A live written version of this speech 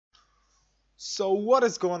So what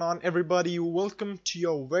is going on, everybody? Welcome to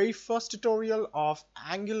your very first tutorial of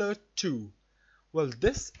Angular 2. Well,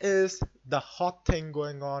 this is the hot thing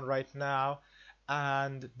going on right now,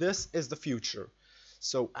 and this is the future.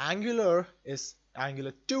 So Angular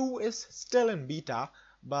 2 is still in beta,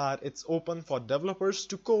 but it's open for developers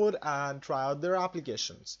to code and try out their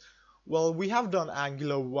applications. Well, we have done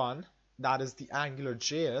Angular 1, that is the Angular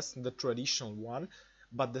JS, the traditional one,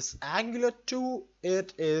 but this Angular 2,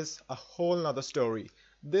 it is a whole nother story.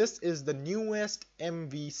 This is the newest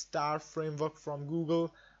MV star framework from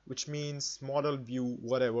Google, which means model view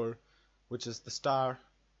whatever, which is the star,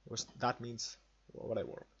 which that means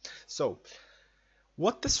whatever. So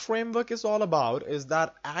what this framework is all about is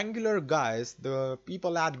that Angular guys, the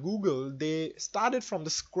people at Google, they started from the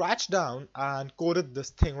scratch down and coded this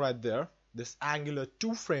thing right there, this Angular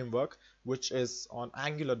 2 framework, which is on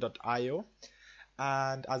angular.io.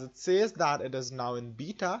 And as it says that it is now in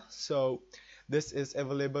beta, so this is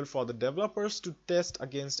available for the developers to test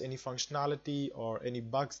against any functionality or any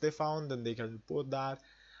bugs they found, then they can report that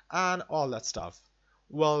and all that stuff.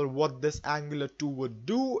 Well, what this Angular 2 would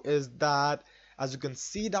do is that, as you can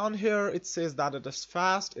see down here, it says that it is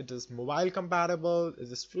fast, it is mobile compatible,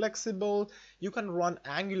 it is flexible, you can run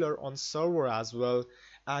Angular on server as well,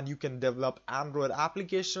 and you can develop Android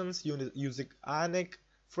applications using Ionic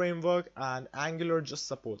framework, and Angular just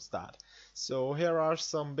supports that. So here are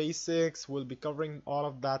some basics. We'll be covering all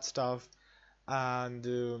of that stuff, and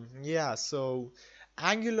yeah, so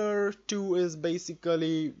Angular 2 is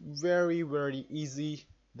basically very easy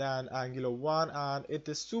than Angular 1, and it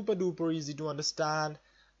is super duper easy to understand.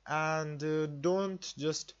 And don't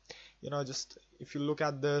just just if you look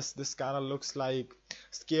at this kind of looks like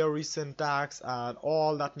scary syntax and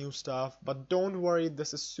all that new stuff, but don't worry,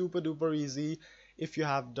 this is super duper easy if you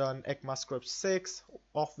have done ECMAScript 6,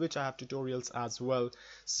 of which I have tutorials as well.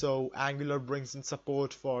 So Angular brings in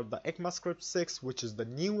support for the ECMAScript 6, which is the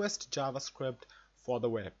newest JavaScript for the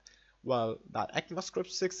web. Well, that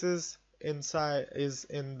ECMAScript 6 is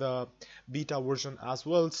in the beta version as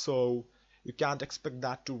well, so you can't expect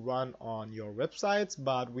that to run on your websites,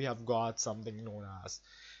 but we have got something known as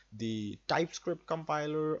the TypeScript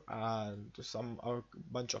compiler and a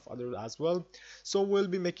bunch of others as well. So we'll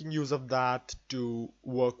be making use of that to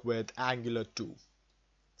work with Angular 2.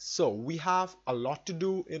 So we have a lot to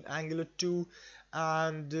do in Angular 2,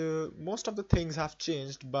 and most of the things have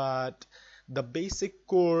changed, but the basic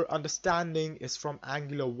core understanding is from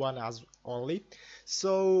Angular 1 as only.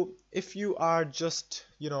 So if you are just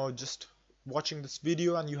watching this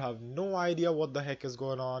video and you have no idea what the heck is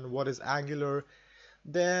going on, what is Angular,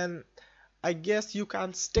 then I guess you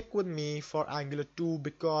can stick with me for Angular 2,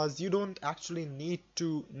 because you don't actually need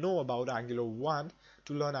to know about Angular 1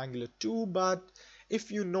 to learn Angular 2. But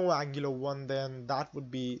if you know Angular 1, then that would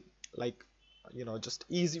be like just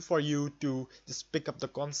easy for you to just pick up the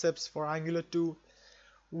concepts for Angular 2.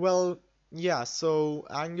 Well, yeah, so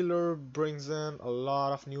Angular brings in a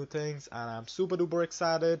lot of new things, and I'm super duper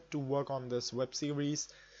excited to work on this web series.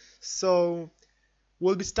 So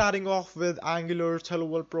we'll be starting off with Angular's Hello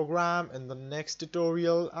World program in the next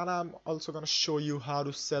tutorial, and I'm also going to show you how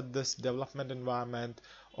to set this development environment,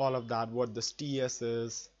 all of that, what this TS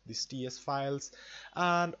is, these TS files,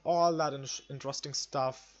 and all that interesting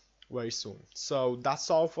stuff very soon. So that's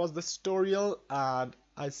all for this tutorial, and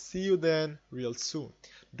I'll see you then real soon.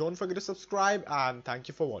 Don't forget to subscribe, and thank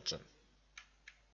you for watching.